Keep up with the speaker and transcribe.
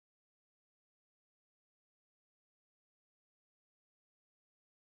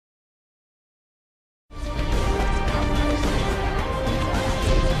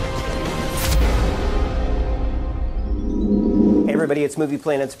everybody, it's Movie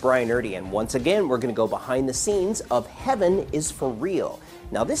Planet's Brian Erdy, and once again we're going to go behind the scenes of Heaven is for Real.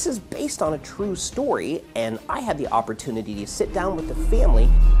 Now this is based on a true story, and I had the opportunity to sit down with the family.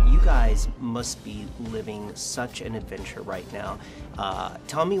 You guys must be living such an adventure right now.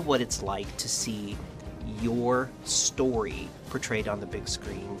 Tell me what it's like to see your story portrayed on the big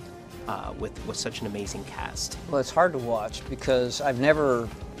screen with such an amazing cast. Well, it's hard to watch because I've never,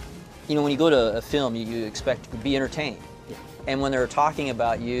 you know, when you go to a film, you expect to be entertained. Yeah. And when they're talking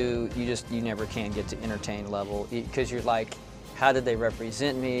about you, you never can get to entertain level because you're like, how did they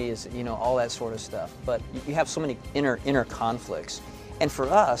represent me? Is, you know, all that sort of stuff. But you have so many inner conflicts. And for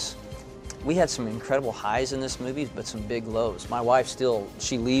us, we had some incredible highs in this movie, but some big lows. My wife still,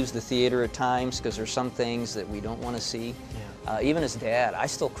 she leaves the theater at times because there's some things that we don't want to see. Yeah. Even as dad, I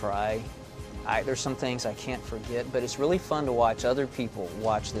still cry. There's some things I can't forget, but it's really fun to watch other people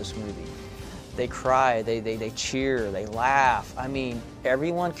watch this movie. They cry, they cheer, they laugh. I mean,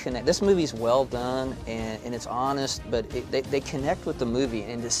 everyone connect. This movie's well done and it's honest, but they connect with the movie,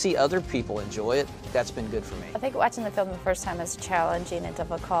 and to see other people enjoy it, that's been good for me. I think watching the film the first time is challenging and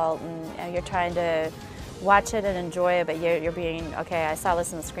difficult, and you're trying to watch it and enjoy it, but you're being, okay, I saw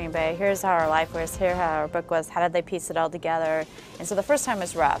this in the screenplay, here's how our life was, here's how our book was, how did they piece it all together? And so the first time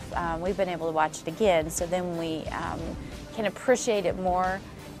was rough. We've been able to watch it again, so then we can appreciate it more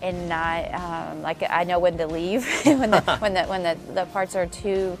and not, like, I know when to leave when the parts are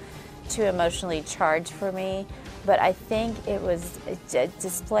too emotionally charged for me. But I think it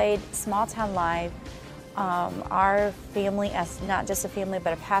displayed small town life. Our family, as not just a family,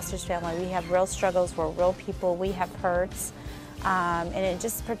 but a pastor's family, we have real struggles, we're real people, we have hurts. And it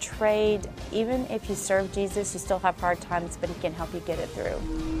just portrayed, even if you serve Jesus, you still have hard times, but he can help you get it through.